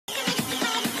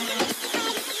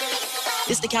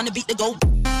This the kind of beat to go.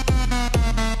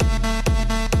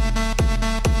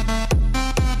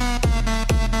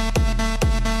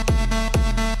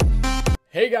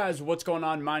 Hey guys, what's going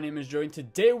on? My name is Joey, and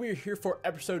today we are here for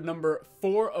episode number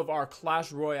 4 of our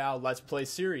Clash Royale Let's Play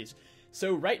series.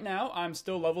 So right now, I'm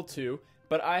still level 2,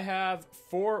 but I have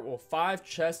 5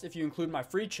 chests if you include my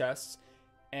free chests,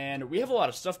 and we have a lot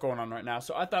of stuff going on right now,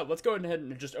 so I thought let's go ahead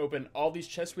and just open all these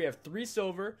chests. We have 3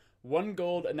 silver, 1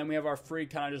 gold, and then we have our free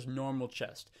kind of just normal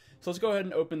chest. So let's go ahead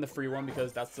and open the free one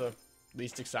because that's the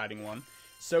least exciting one.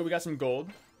 So we got some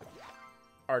gold.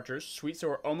 Archers, sweet. So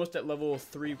we're almost at level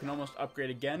 3. We can almost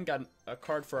upgrade again. Got a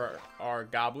card for our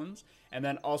goblins, and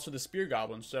then also the spear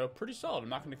goblins. So pretty solid. I'm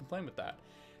not going to complain with that.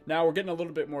 Now we're getting a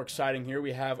little bit more exciting here.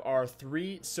 We have our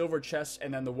 3 silver chests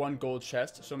and then the 1 gold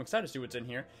chest. So I'm excited to see what's in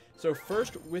here. So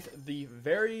first, with the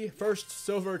very first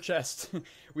silver chest,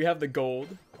 we have the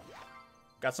gold.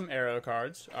 Got some arrow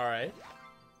cards. All right.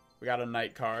 We got a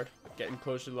knight card. Getting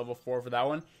close to level 4 for that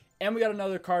one. And we got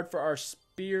another card for our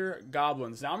spear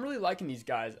goblins. Now I'm really liking these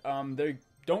guys. They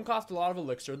don't cost a lot of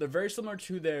elixir. They're very similar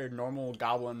to their normal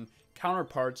goblin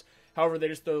counterparts. However, they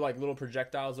just throw like little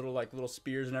projectiles, little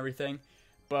spears and everything.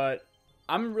 But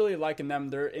I'm really liking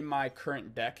them. They're in my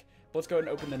current deck. But let's go ahead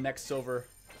and open the next silver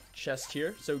chest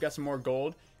here. So we got some more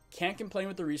gold. Can't complain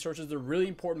with the resources. They're really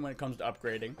important when it comes to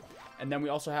upgrading. And then we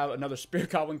also have another spear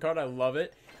goblin card. I love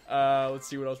it. Let's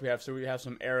see what else we have. So we have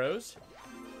some arrows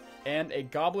and a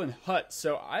goblin hut.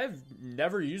 So I've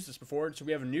never used this before. So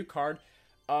we have a new card.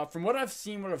 From what I've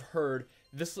seen, what I've heard,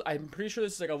 I'm pretty sure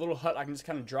this is like a little hut I can just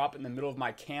kind of drop in the middle of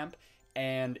my camp,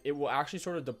 and it will actually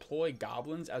sort of deploy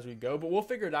goblins as we go. But we'll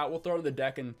figure it out. We'll throw it in the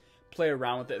deck and play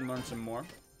around with it and learn some more.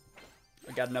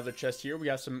 I got another chest here. We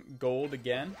got some gold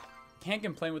again. Can't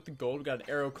complain with the gold. We got an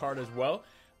arrow card as well,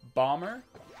 bomber,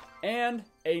 and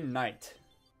a knight.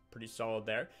 Pretty solid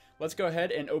there. Let's go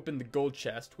ahead and open the gold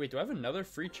chest. Wait, do I have another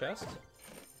free chest?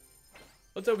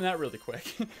 Let's open that really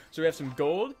quick. So we have some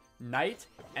gold, knight,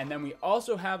 and then we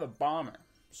also have a bomber.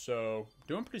 So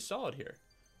doing pretty solid here.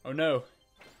 Oh no,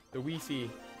 the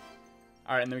Wi-Fi.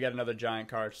 All right, and then we got another giant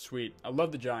card. Sweet. I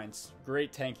love the giants.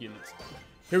 Great tank units.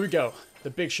 Here we go.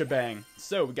 The big shebang.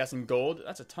 So we got some gold.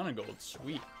 That's a ton of gold.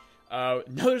 Sweet.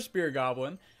 Another spear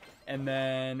goblin. And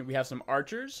then we have some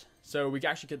archers. So we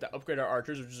actually get to upgrade our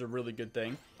archers, which is a really good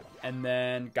thing. And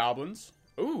then goblins.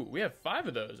 Ooh, we have 5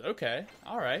 of those. Okay.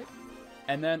 All right.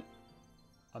 And then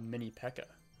a mini P.E.K.K.A.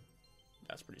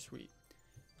 That's pretty sweet.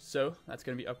 So that's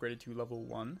going to be upgraded to level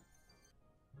 1.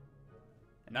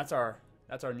 And that's our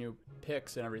new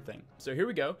picks and everything. So here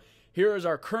we go. Here is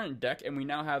our current deck, and we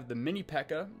now have the mini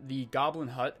P.E.K.K.A., the goblin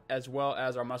hut, as well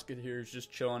as our musketeers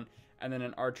just chilling, and then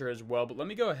an archer as well. But let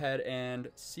me go ahead and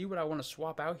see what I want to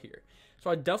swap out here. So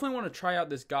I definitely want to try out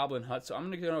this goblin hut, so I'm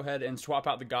going to go ahead and swap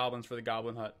out the goblins for the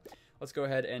goblin hut. Let's go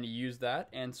ahead and use that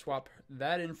and swap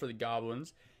that in for the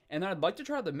goblins. And then I'd like to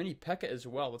try out the mini P.E.K.K.A. as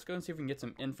well. Let's go and see if we can get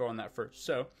some info on that first.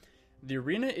 So the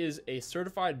arena is a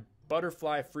certified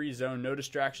butterfly free zone, no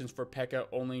distractions for P.E.K.K.A.,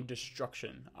 only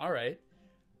destruction. All right.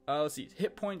 Let's see,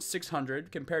 hit points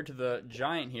 600 compared to the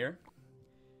giant here.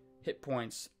 Hit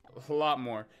points a lot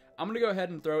more. I'm going to go ahead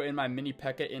and throw in my mini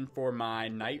P.E.K.K.A. in for my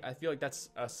knight. I feel like that's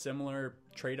a similar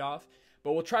trade-off.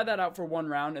 But we'll try that out for 1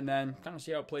 round and then kind of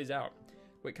see how it plays out.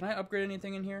 Wait, can I upgrade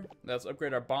anything in here? Let's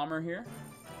upgrade our bomber here.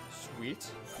 Sweet.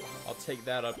 I'll take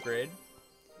that upgrade.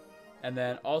 And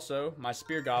then also my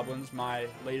spear goblins, my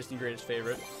latest and greatest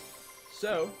favorite.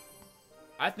 So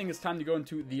I think it's time to go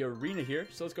into the arena here.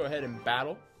 So let's go ahead and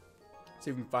battle. See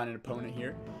if we can find an opponent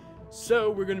here. So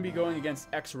we're going to be going against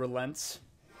X Relents.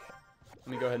 Let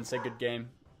me go ahead and say good game.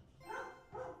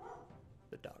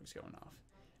 The dog's going off.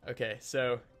 Okay,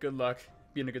 so good luck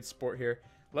being a good sport here.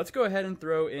 Let's go ahead and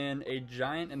throw in a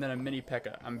giant and then a mini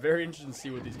P.E.K.K.A. I'm very interested to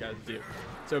see what these guys do.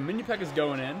 So mini P.E.K.K.A. is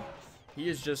going in. He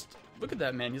is just, look at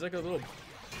that man. He's like he's a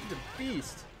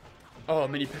beast. Oh,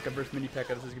 mini P.E.K.K.A. versus mini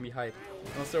P.E.K.K.A. This is going to be hype.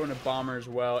 And let's throw in a bomber as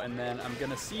well, and then I'm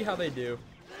going to see how they do.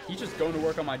 He's just going to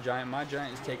work on my giant. My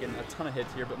giant is taking a ton of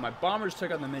hits here, but my bombers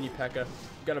took out the mini P.E.K.K.A.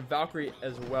 We've got a Valkyrie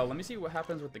as well. Let me see what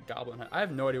happens with the goblin hut. I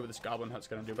have no idea what this goblin hut's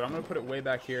going to do, but I'm going to put it way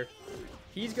back here.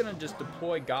 He's going to just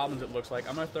deploy goblins, it looks like.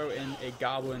 I'm going to throw in a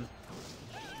goblin.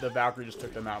 The Valkyrie just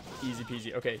took them out. Easy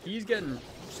peasy. Okay, he's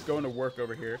just going to work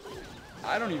over here.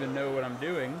 I don't even know what I'm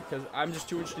doing because I'm just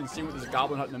too interested in seeing what this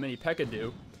goblin hut and the mini P.E.K.K.A.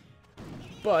 do.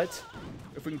 But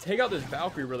if we can take out this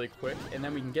Valkyrie really quick and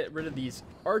then we can get rid of these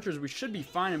archers, we should be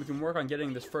fine and we can work on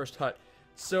getting this first hut.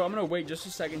 So I'm going to wait just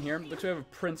a second here. Looks like we have a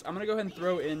prince. I'm going to go ahead and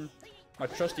throw in my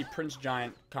trusty Prince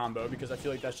Giant combo because I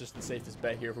feel like that's just the safest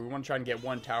bet here if we want to try and get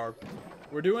one tower.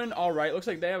 We're doing all right. Looks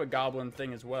like they have a goblin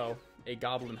thing as well. a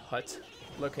goblin hut.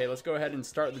 Okay, let's go ahead and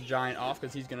start the giant off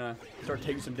because he's going to start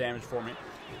taking some damage for me.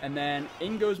 And then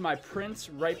in goes my prince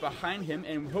right behind him,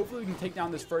 and hopefully we can take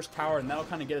down this first tower, and that'll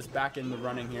kind of get us back in the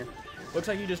running here. Looks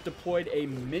like he just deployed a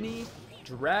mini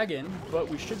dragon, but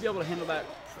we should be able to handle that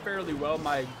fairly well.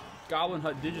 My goblin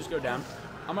hut did just go down.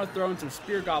 I'm going to throw in some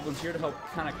spear goblins here to help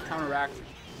kind of counteract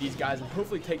these guys and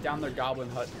hopefully take down their goblin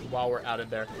hut while we're out of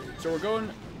there. So we're going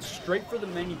straight for the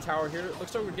mini tower here. It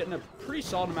looks like we're getting a pretty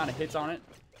solid amount of hits on it.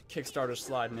 Kickstarter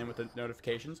sliding in with the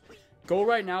notifications. Goal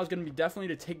right now is going to be definitely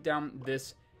to take down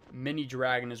this mini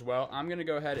dragon as well. I'm going to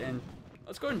go ahead and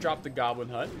let's go ahead and drop the goblin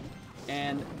hut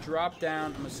and drop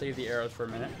down. I'm going to save the arrows for a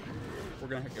minute. We're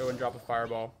going to go and drop a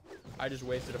fireball. I just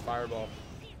wasted a fireball.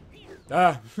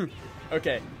 Ah,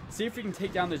 okay. See if we can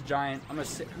take down this giant. I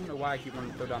don't know why I keep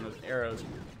wanting to throw down those arrows.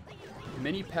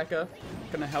 Mini P.E.K.K.A.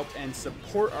 gonna help and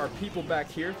support our people back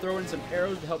here. Throw in some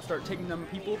arrows to help start taking down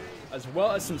people, as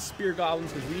well as some spear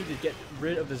goblins because we need to get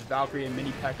rid of this Valkyrie and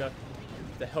Mini P.E.K.K.A.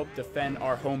 to help defend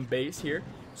our home base here.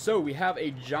 So we have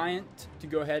a giant to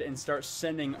go ahead and start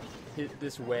sending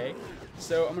this way.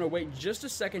 So I'm gonna wait just a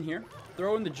second here.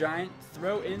 Throw in the giant,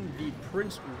 throw in the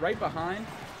prince right behind,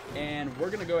 and we're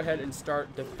gonna go ahead and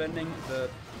start defending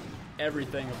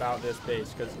everything about this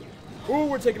base because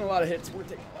we're taking a lot of hits.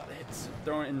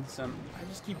 Throwing in some. I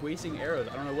just keep wasting arrows.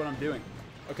 I don't know what I'm doing.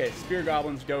 Okay, spear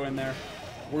goblins go in there.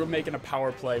 We're making a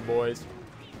power play, boys.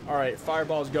 All right,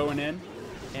 fireball's going in,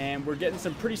 and we're getting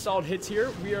some pretty solid hits here.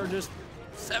 We are just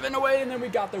 7 away, and then we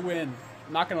got the win.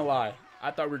 Not gonna lie, I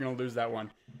thought we were gonna lose that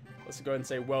one. Let's go ahead and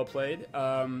say well played.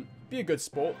 Be a good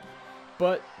sport,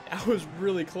 but that was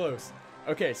really close.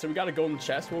 Okay, so we got a golden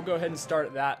chest. We'll go ahead and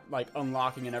start that, like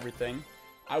unlocking and everything.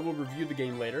 I will review the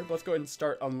game later, but let's go ahead and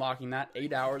start unlocking that.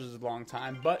 8 hours is a long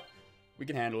time, but we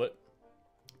can handle it.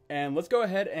 And let's go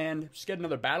ahead and just get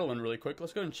another battle in really quick.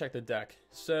 Let's go ahead and check the deck.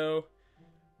 So,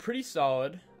 pretty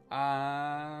solid.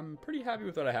 I'm pretty happy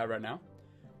with what I have right now.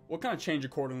 We'll kind of change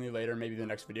accordingly later, maybe the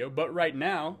next video. But right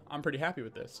now, I'm pretty happy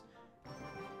with this.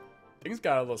 Things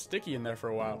got a little sticky in there for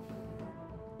a while.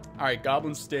 Alright,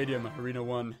 Goblin Stadium, Arena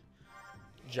 1.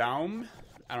 Jaum?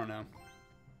 I don't know.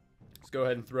 Go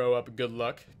ahead and throw up good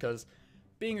luck because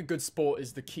being a good sport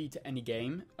is the key to any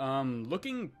game.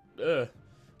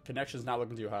 Connection's not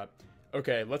looking too hot.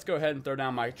 Okay, let's go ahead and throw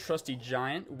down my trusty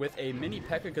giant with a mini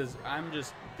P.E.K.K.A. because I'm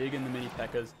just digging the mini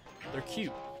P.E.K.K.A.s. They're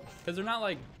cute because they're not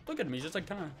like, look at me, just like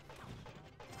kind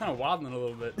of waddling a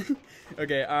little bit.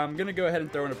 Okay, I'm gonna go ahead and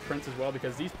throw in a prince as well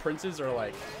because these princes are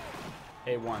like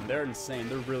A1. They're insane.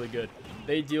 They're really good.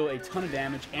 They deal a ton of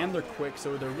damage and they're quick,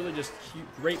 so they're really just cute,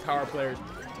 great power players.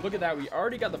 Look at that. We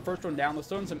already got the first one down. Let's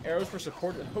throw in some arrows for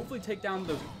support and hopefully take down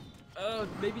those,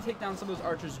 maybe take down some of those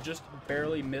archers just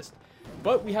barely missed.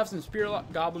 But we have some spear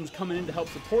goblins coming in to help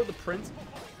support the prince.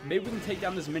 Maybe we can take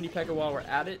down this mini P.E.K.K.A. while we're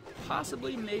at it.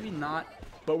 Possibly, maybe not.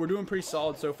 But we're doing pretty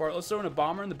solid so far. Let's throw in a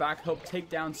bomber in the back to help take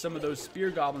down some of those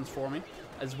spear goblins for me.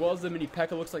 As well as the mini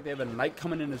P.E.K.K.A. Looks like they have a knight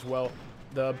coming in as well.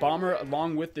 The bomber,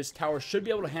 along with this tower, should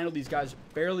be able to handle these guys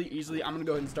fairly easily. I'm going to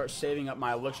go ahead and start saving up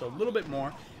my elixir a little bit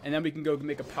more, and then we can go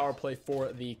make a power play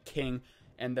for the king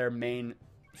and their main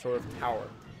sort of tower.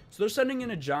 So they're sending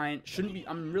in a giant.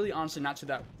 I'm really honestly not too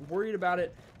that worried about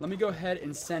it. Let me go ahead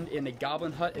and send in a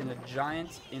goblin hut and a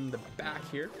giant in the back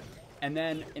here. And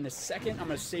then in a second, I'm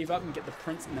going to save up and get the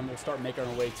prince, and then we'll start making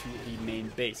our way to the main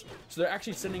base. So they're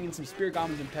actually sending in some spear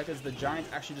goblins and P.E.K.K.A.s. The giant's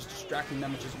actually just distracting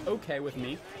them, which is okay with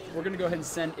me. We're going to go ahead and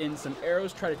send in some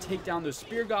arrows, try to take down those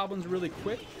spear goblins really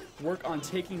quick, work on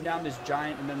taking down this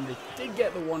giant, and then they did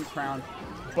get the 1 crown,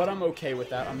 but I'm okay with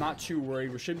that. I'm not too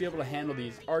worried. We should be able to handle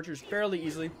these archers fairly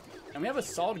easily. And we have a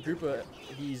solid group of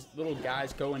these little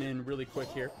guys going in really quick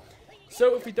here.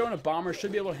 So if we throw in a bomber,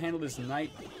 should be able to handle this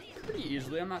knight pretty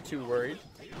easily. I'm not too worried.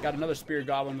 Got another spear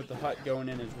goblin with the hut going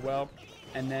in as well.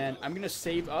 And then I'm going to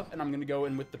save up and I'm going to go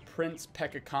in with the Prince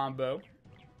P.E.K.K.A. combo.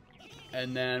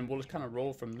 And then we'll just kind of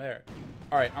roll from there.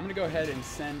 Alright, I'm going to go ahead and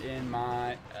send in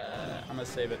my... I'm going to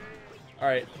save it.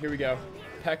 Alright, here we go.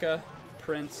 P.E.K.K.A.,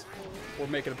 Prince. We're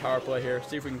making a power play here.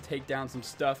 See if we can take down some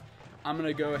stuff. I'm going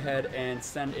to go ahead and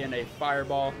send in a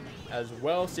fireball as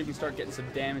well. See if we can start getting some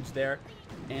damage there.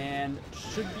 And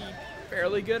should be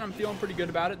fairly good. I'm feeling pretty good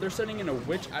about it. They're sending in a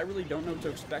witch. I really don't know what to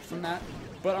expect from that.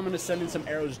 But I'm going to send in some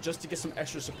arrows just to get some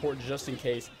extra support just in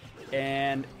case.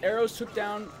 And arrows took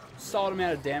down a solid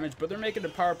amount of damage, but they're making a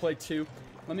power play too.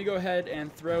 Let me go ahead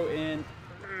and throw in...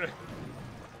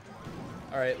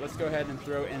 Alright, let's go ahead and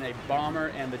throw in a bomber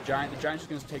and the giant. The giant's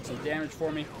going to take some damage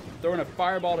for me. Throw in a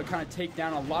fireball to kind of take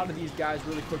down a lot of these guys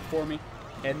really quick for me.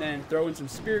 And then throw in some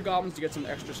spear goblins to get some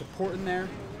extra support in there.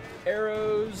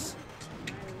 Arrows...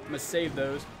 I'm going to save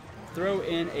those. Throw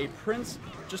in a prince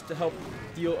just to help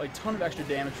deal a ton of extra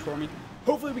damage for me.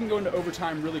 Hopefully we can go into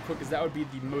overtime really quick, because that would be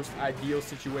the most ideal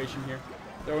situation here.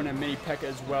 Throwing a mini P.E.K.K.A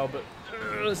as well, but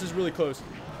this is really close.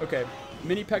 Okay,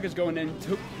 mini P.E.K.K.A's going in.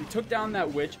 We took down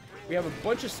that witch. We have a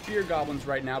bunch of spear goblins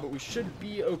right now, but we should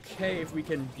be okay if we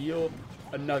can deal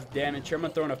enough damage here. I'm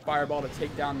gonna throw in a fireball to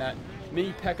take down that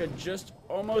mini P.E.K.K.A just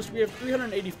almost. We have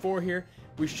 384 here.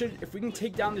 We should, if we can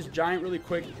take down this giant really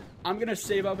quick, I'm gonna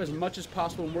save up as much as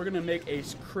possible, and we're gonna make a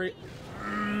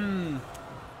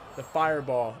the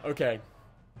fireball. Okay,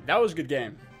 that was a good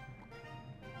game.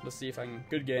 Let's see if I can.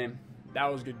 Good game. That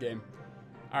was a good game.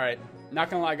 All right, not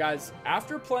gonna lie, guys.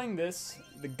 After playing this,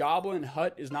 the Goblin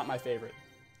Hut is not my favorite.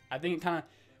 I think it kind of,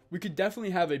 we could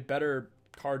definitely have a better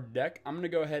card deck. I'm gonna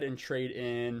go ahead and trade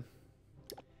in.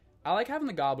 I like having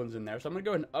the goblins in there, so I'm gonna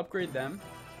go ahead and upgrade them.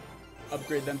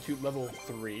 Upgrade them to level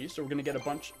 3. So we're gonna get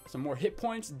some more hit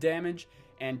points, damage,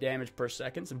 and damage per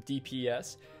second, some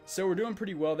DPS. So we're doing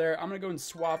pretty well there. I'm gonna go and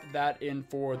swap that in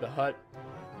for the hut.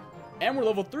 And we're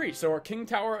level 3, so our King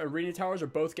Tower and Arena Towers are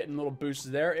both getting little boosts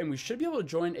there, and we should be able to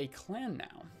join a clan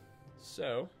now.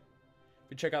 So, if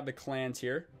we check out the clans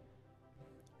here,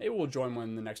 maybe we'll join one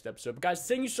in the next episode. But guys,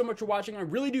 thank you so much for watching. I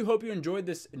really do hope you enjoyed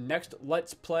this next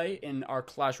Let's Play in our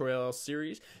Clash Royale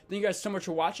series. Thank you guys so much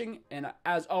for watching, and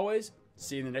as always,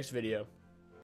 see you in the next video.